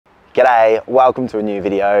G'day, welcome to a new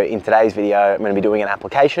video. In today's video, I'm going to be doing an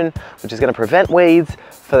application which is going to prevent weeds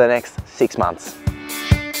for the next 6 months.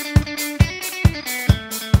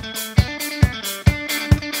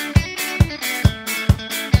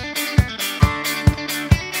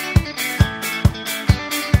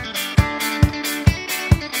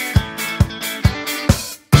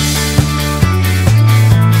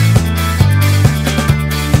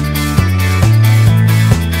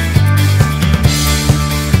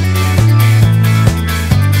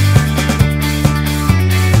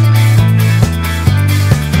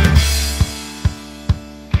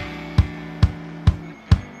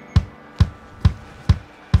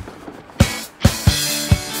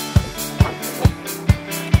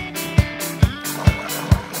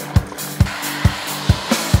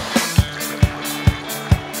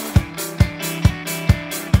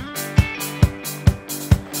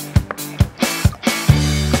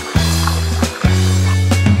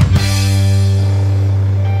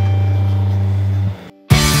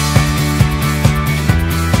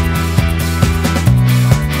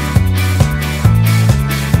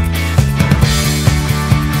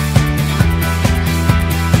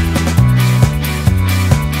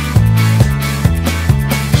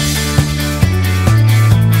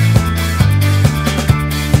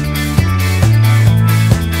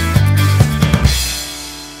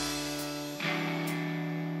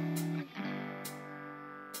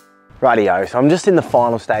 Rightio, so I'm just in the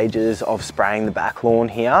final stages of spraying the back lawn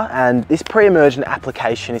here, and this pre-emergent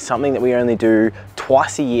application is something that we only do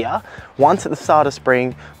twice a year, once at the start of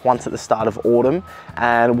spring, once at the start of autumn.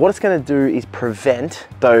 And what it's going to do is prevent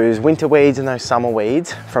those winter weeds and those summer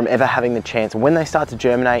weeds from ever having the chance. When they start to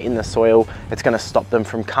germinate in the soil, it's going to stop them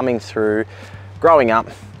from coming through, growing up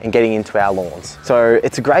and getting into our lawns. So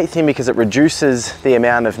it's a great thing because it reduces the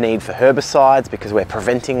amount of need for herbicides because we're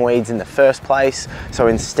preventing weeds in the first place. So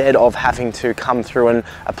instead of having to come through and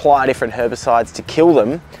apply different herbicides to kill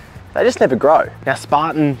them, they just never grow. Now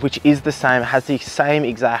Spartan, which is the same, has the same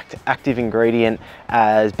exact active ingredient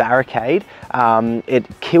as Barricade. It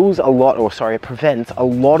kills a lot, it prevents a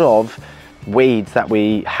lot of weeds that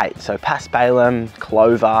we hate, so paspalum,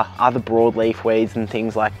 clover, other broadleaf weeds and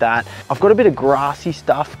things like that. I've got a bit of grassy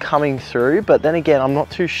stuff coming through, but then again, I'm not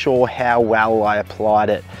too sure how well I applied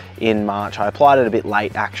it in March. I applied it a bit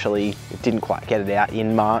late actually, it didn't quite get it out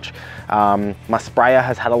in March. My sprayer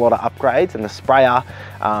has had a lot of upgrades, and the sprayer,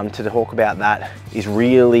 to talk about that, is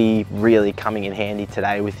really coming in handy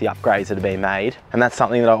today with the upgrades that have been made. And that's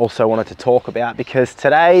something that I also wanted to talk about because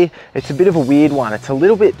today it's a bit of a weird one.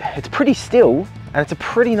 It's pretty still and it's a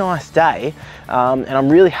pretty nice day, and I'm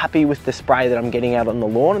really happy with the spray that I'm getting out on the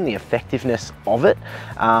lawn and the effectiveness of it.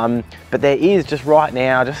 But there is just right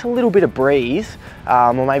now just a little bit of breeze,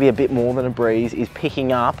 or maybe a bit more than a breeze, is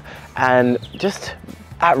picking up, and just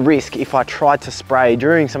at risk if I tried to spray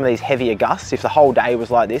during some of these heavier gusts, if the whole day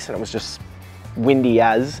was like this and it was just windy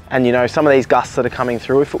as, and you know, some of these gusts that are coming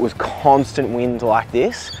through, if it was constant wind like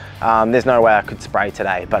this, there's no way I could spray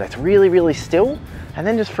today. But it's really still, and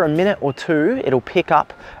then just for a minute or two it'll pick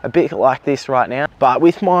up a bit like this right now. But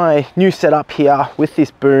with my new setup here, with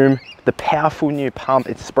this boom, the powerful new pump,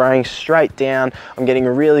 it's spraying straight down. I'm getting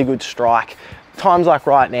a really good strike. Times like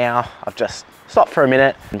right now, I've just stopped for a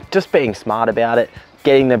minute, just being smart about it,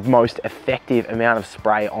 getting the most effective amount of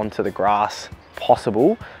spray onto the grass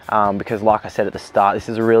possible, because like I said at the start, this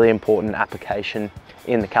is a really important application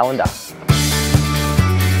in the calendar.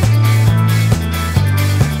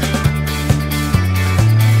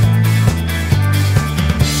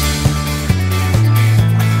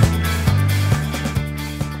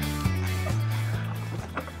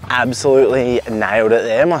 Absolutely nailed it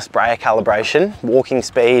there. My sprayer calibration, walking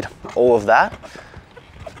speed, all of that.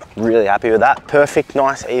 Really happy with that. Perfect,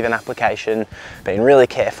 nice, even application. Been really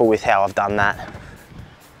careful with how I've done that.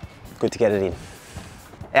 Good to get it in.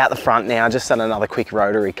 Out the front now, just done another quick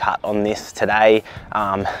rotary cut on this today,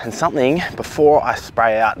 and something before I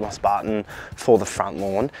spray out my Spartan for the front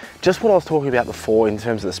lawn, just what I was talking about before in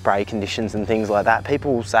terms of the spray conditions and things like that.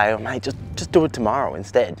 People will say, oh mate, just do it tomorrow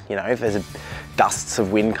instead. You know, if there's gusts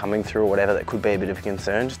of wind coming through or whatever, that could be a bit of a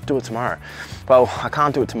concern, just do it tomorrow. Well, I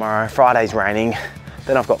can't do it tomorrow. Friday's raining,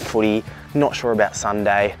 then I've got footy, not sure about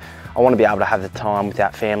Sunday. I want to be able to have the time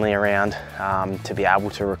without family around, to be able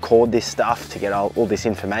to record this stuff, to get all this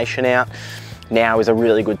information out. Now is a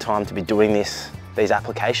really good time to be doing these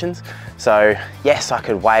applications. So yes, I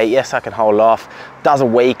could wait, yes, I can hold off. Does a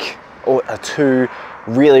week or two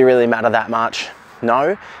really matter that much?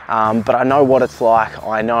 No, but I know what it's like.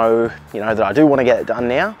 I know, that I do want to get it done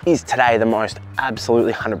now. Is today the most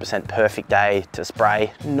absolutely 100% perfect day to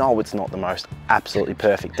spray? No, it's not the most absolutely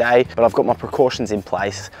perfect day, but I've got my precautions in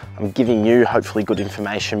place. I'm giving you hopefully good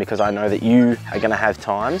information because I know that you are going to have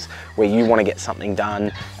times where you want to get something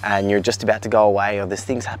done and you're just about to go away, or there's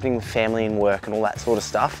things happening with family and work and all that sort of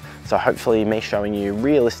stuff. So hopefully me showing you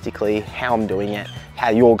realistically how I'm doing it, how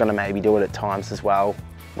you're going to maybe do it at times as well.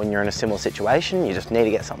 When you're in a similar situation, you just need to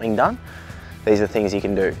get something done. These are things you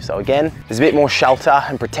can do. So again, there's a bit more shelter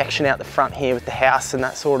and protection out the front here with the house and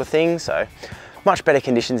that sort of thing. So much better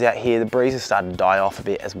conditions out here. The breeze has started to die off a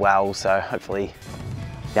bit as well. So hopefully,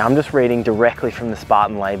 now I'm just reading directly from the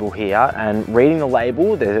Spartan label here, and reading the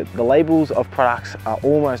label, the labels of products are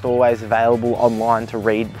almost always available online to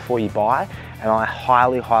read before you buy. And I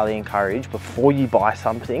highly, highly encourage, before you buy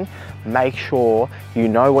something, make sure you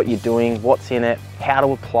know what you're doing, what's in it, how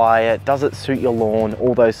to apply it, does it suit your lawn,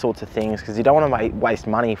 all those sorts of things, because you don't want to waste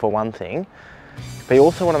money for one thing, but you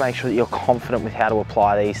also want to make sure that you're confident with how to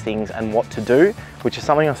apply these things and what to do, which is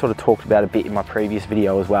something I sort of talked about a bit in my previous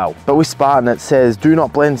video as well. But with Spartan, it says, do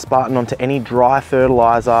not blend Spartan onto any dry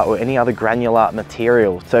fertilizer or any other granular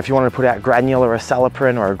material. So if you want to put out granular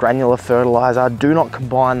acelepryn or a granular fertilizer, do not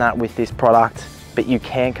combine that with this product, but you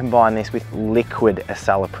can combine this with liquid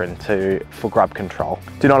acelepryn for grub control.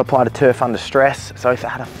 Do not apply to turf under stress. So if it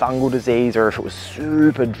had a fungal disease or if it was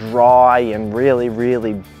super dry and really,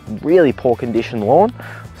 really, really poor condition lawn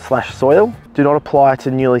 / soil, do not apply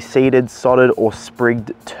to newly seeded, sodded or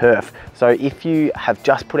sprigged turf. So if you have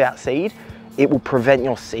just put out seed, it will prevent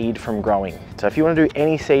your seed from growing. So if you want to do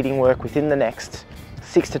any seeding work within the next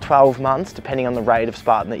 6 to 12 months, depending on the rate of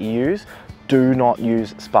Spartan that you use, do not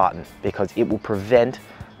use Spartan because it will prevent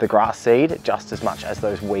the grass seed just as much as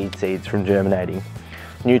those weed seeds from germinating.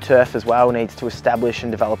 New turf as well needs to establish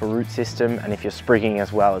and develop a root system, and if you're sprigging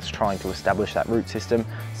as well as trying to establish that root system,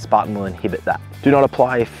 Spartan will inhibit that. Do not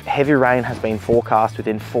apply if heavy rain has been forecast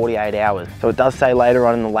within 48 hours. So it does say later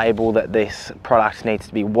on in the label that this product needs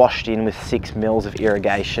to be washed in with 6 mils of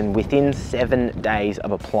irrigation within 7 days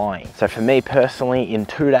of applying. So for me personally, in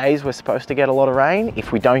 2 days we're supposed to get a lot of rain.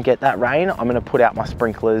 If we don't get that rain, I'm going to put out my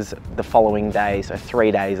sprinklers the following day, so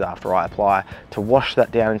 3 days after I apply, to wash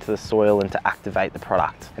that down into the soil and to activate the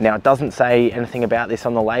product. Now it doesn't say anything about this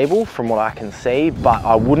on the label from what I can see, but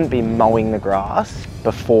I wouldn't be mowing the grass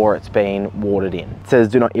before it's been watered in. It says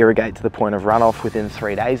do not irrigate to the point of runoff within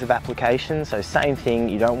 3 days of application. So same thing,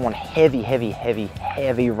 you don't want heavy, heavy, heavy,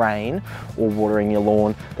 heavy rain or watering your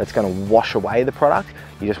lawn that's going to wash away the product.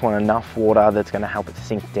 You just want enough water that's going to help it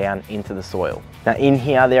sink down into the soil. Now in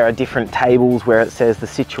here there are different tables where it says the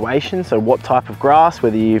situation, so what type of grass,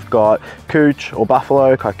 whether you've got cooch or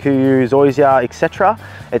buffalo, kikuyu, zoysia, etc.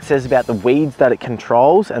 It says about the weeds that it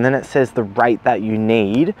controls, and then it says the rate that you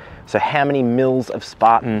need. So how many mils of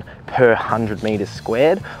Spartan per 100 meters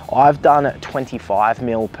squared. I've done 25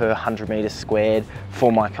 mil per 100 meters squared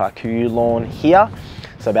for my kikuyu lawn here.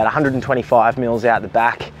 So about 125 mils out the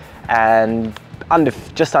back and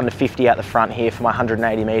just under 50 out the front here for my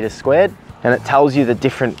 180 meters squared. And it tells you the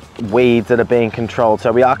different weeds that are being controlled.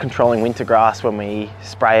 So we are controlling winter grass when we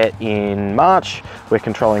spray it in March. We're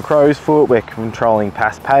controlling crow's foot, we're controlling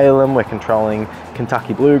paspalum, we're controlling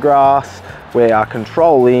Kentucky bluegrass, we are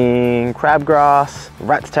controlling crabgrass,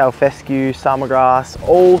 rat's tail fescue, summergrass,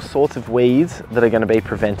 all sorts of weeds that are going to be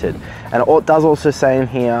prevented. And it does also say in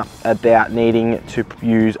here about needing to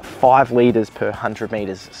use 5 litres per 100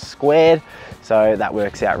 metres squared. So that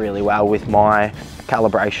works out really well with my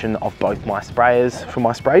calibration of both my sprayers for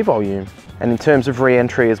my spray volume. And in terms of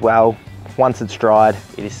re-entry as well, once it's dried,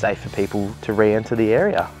 it is safe for people to re-enter the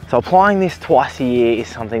area. So applying this twice a year is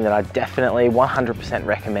something that I definitely 100%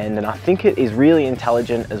 recommend, and I think it is really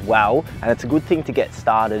intelligent as well, and it's a good thing to get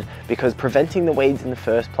started because preventing the weeds in the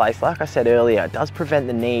first place, like I said earlier, it does prevent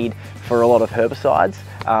the need for a lot of herbicides,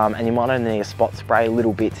 and you might only need a spot spray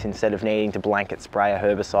little bits instead of needing to blanket spray a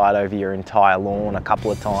herbicide over your entire lawn a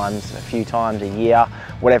couple of times, a few times a year,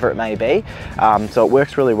 whatever it may be. So it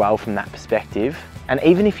works really well from that perspective. And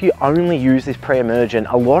even if you only use this pre-emergent,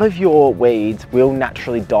 a lot of your weeds will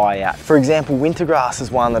naturally die out. For example, wintergrass is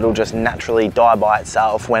one that'll just naturally die by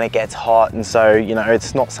itself when it gets hot. And so, you know,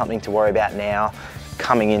 it's not something to worry about now.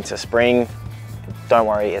 Coming into spring, don't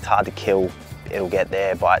worry, it's hard to kill. It'll get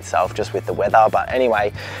there by itself just with the weather. But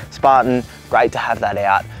anyway, Spartan, great to have that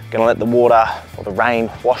out. Gonna let the water or the rain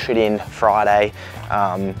wash it in Friday.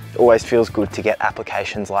 Always feels good to get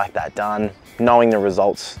applications like that done, knowing the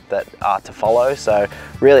results that are to follow. So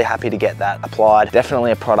really happy to get that applied.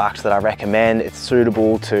 Definitely a product that I recommend. It's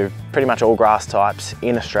suitable to pretty much all grass types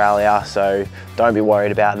in Australia, so don't be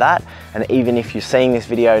worried about that. And even if you're seeing this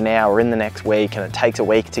video now or in the next week and it takes a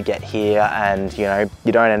week to get here and you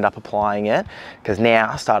don't end up applying it, because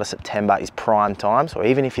now start of September is prime time, so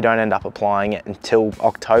even if you don't end up applying it until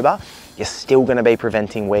October, you're still going to be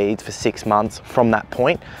preventing weeds for 6 months from that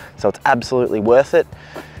point, so it's absolutely worth it.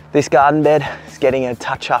 This garden bed is getting a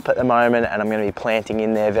touch up at the moment and I'm going to be planting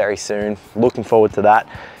in there very soon. Looking forward to that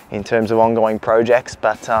in terms of ongoing projects.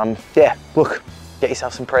 But yeah, look, get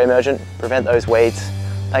yourself some pre-emergent, prevent those weeds.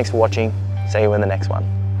 Thanks for watching. See you in the next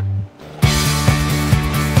one.